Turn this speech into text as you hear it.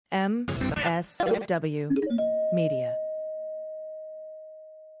MSW Media.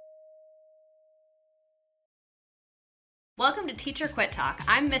 Welcome to Teacher Quit Talk.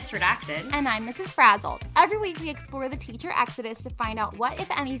 I'm Miss Redacted. And I'm Mrs. Frazzled. Every week we explore the teacher exodus to find out what, if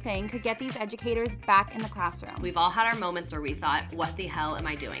anything, could get these educators back in the classroom. We've all had our moments where we thought, what the hell am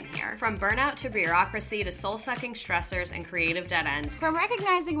I doing here? From burnout to bureaucracy to soul-sucking stressors and creative dead ends. From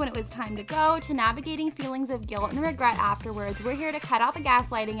recognizing when it was time to go to navigating feelings of guilt and regret afterwards, we're here to cut out the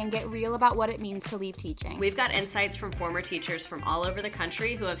gaslighting and get real about what it means to leave teaching. We've got insights from former teachers from all over the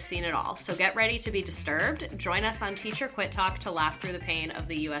country who have seen it all. So get ready to be disturbed. Join us on Teacher Quit Talk to laugh through the pain of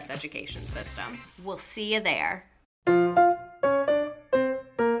the U.S. education system. We'll see you there.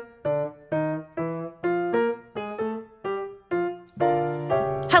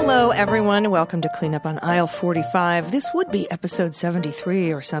 Hello, everyone. Welcome to Cleanup on Aisle 45. This would be episode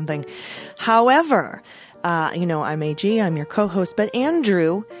 73 or something. However, I'm AG, I'm your co-host, but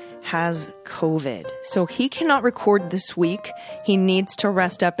Andrew has COVID. So he cannot record this week. He needs to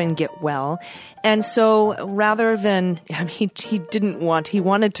rest up and get well. And so rather than, he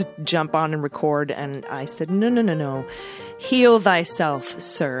wanted to jump on and record. And I said, no. Heal thyself,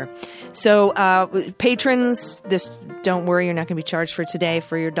 sir. So, patrons, don't worry, you're not going to be charged for today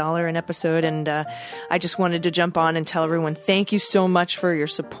for your $1 an episode. And, I just wanted to jump on and tell everyone, thank you so much for your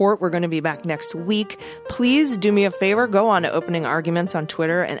support. We're going to be back next week. Please do me a favor, go on to Opening Arguments on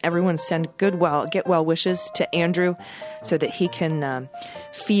Twitter and everyone send get well wishes to Andrew so that he can,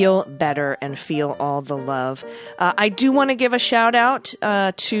 feel better and feel all the love. I do want to give a shout out,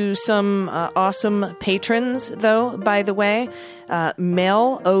 to some, awesome patrons though, by the way.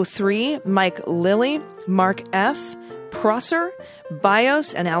 Mel03, Mike Lilly, Mark F, Prosser,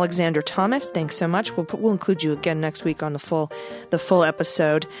 Bios, and Alexander Thomas. Thanks so much. We'll include you again next week on the full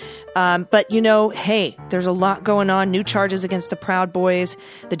episode. But hey, there's a lot going on. New charges against the Proud Boys,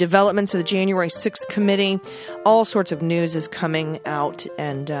 the developments of the January 6th committee, all sorts of news is coming out,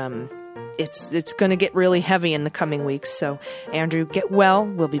 and it's going to get really heavy in the coming weeks. So, Andrew, get well.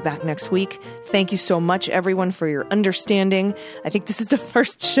 We'll be back next week. Thank you so much, everyone, for your understanding. I think this is the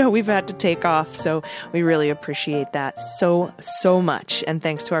first show we've had to take off, so we really appreciate that so much. And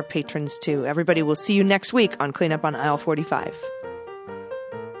thanks to our patrons, too. Everybody, we'll see you next week on Cleanup on Aisle 45.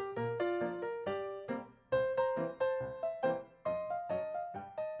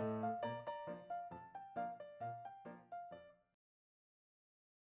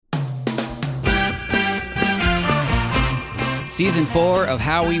 Season 4 of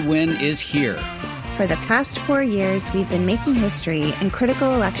How We Win is here. For the past 4 years, we've been making history in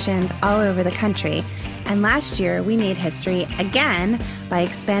critical elections all over the country. And last year, we made history again by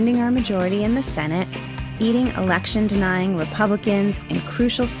expanding our majority in the Senate, beating election-denying Republicans in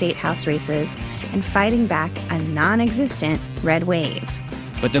crucial state house races, and fighting back a non-existent red wave.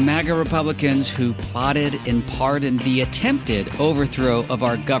 But the MAGA Republicans who plotted and pardoned the attempted overthrow of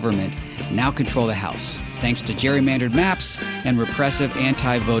our government now control the House, thanks to gerrymandered maps and repressive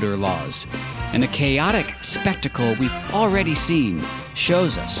anti-voter laws. And the chaotic spectacle we've already seen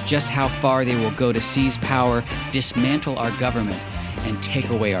shows us just how far they will go to seize power, dismantle our government, and take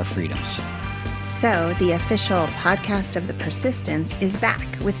away our freedoms. So, the official podcast of The Persistence is back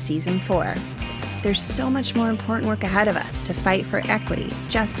with Season 4. There's so much more important work ahead of us to fight for equity,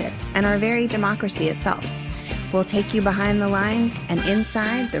 justice, and our very democracy itself. We'll take you behind the lines and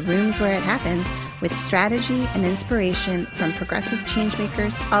inside the rooms where it happens with strategy and inspiration from progressive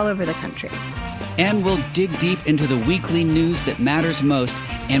changemakers all over the country. And we'll dig deep into the weekly news that matters most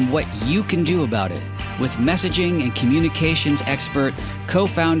and what you can do about it with messaging and communications expert,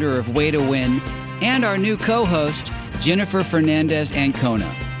 co-founder of Way to Win, and our new co-host, Jennifer Fernandez-Ancona.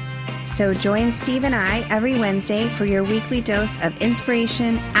 So join Steve and I every Wednesday for your weekly dose of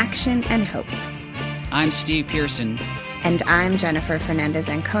inspiration, action, and hope. I'm Steve Pearson. And I'm Jennifer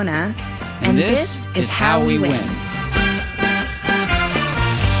Fernandez-Ancona. And this is How We Win.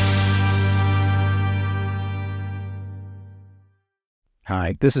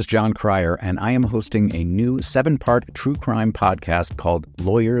 Hi, this is John Cryer, and I am hosting a new 7-part true crime podcast called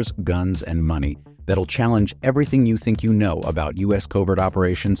Lawyers, Guns, and Money that'll challenge everything you think you know about U.S. covert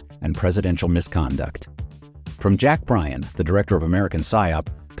operations and presidential misconduct. From Jack Bryan, the director of American PSYOP,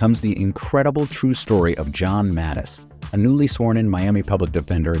 comes the incredible true story of John Mattis, a newly sworn-in Miami public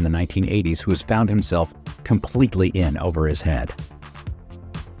defender in the 1980s who has found himself completely in over his head.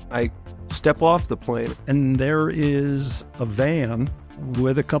 I step off the plane, and there is a van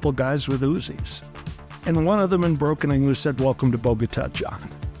with a couple guys with Uzis. And one of them in broken English said, "Welcome to Bogota, John."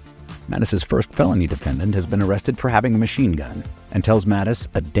 Mattis's first felony defendant has been arrested for having a machine gun and tells Mattis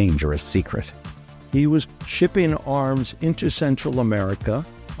a dangerous secret. He was shipping arms into Central America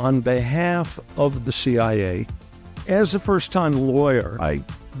on behalf of the CIA, as a first-time lawyer, I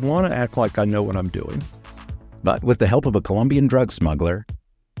want to act like I know what I'm doing. But with the help of a Colombian drug smuggler,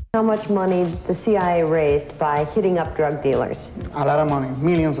 how much money the CIA raised by hitting up drug dealers? A lot of money,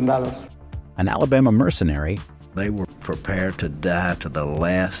 millions of dollars. An Alabama mercenary, they were prepared to die to the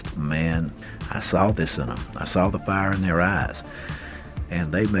last man. I saw this in them. I saw the fire in their eyes.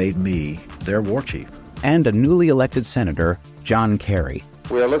 And they made me their war chief. and a newly elected Senator, John Kerry.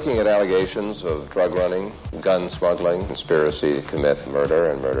 We are looking at allegations of drug running, gun smuggling, conspiracy to commit murder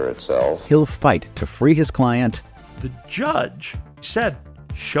and murder itself. He'll fight to free his client. The judge said,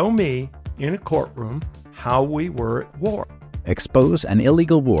 show me in a courtroom how we were at war. Expose an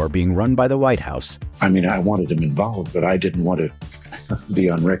illegal war being run by the White House. I mean, I wanted him involved, but I didn't want to be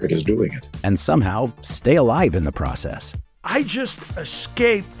on record as doing it. And somehow stay alive in the process. I just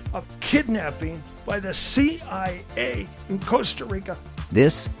escaped a kidnapping by the CIA in Costa Rica.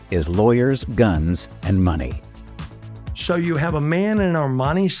 This is Lawyers, Guns, and Money. So you have a man in an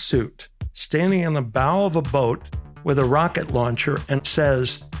Armani suit standing in the bow of a boat with a rocket launcher and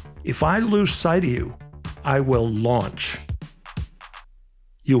says, if I lose sight of you, I will launch.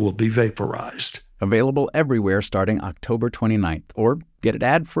 You will be vaporized. Available everywhere starting October 29th, or get it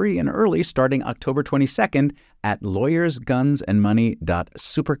ad-free and early starting October 22nd at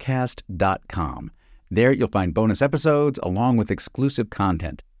lawyersgunsandmoney.supercast.com. There you'll find bonus episodes along with exclusive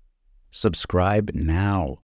content. Subscribe now.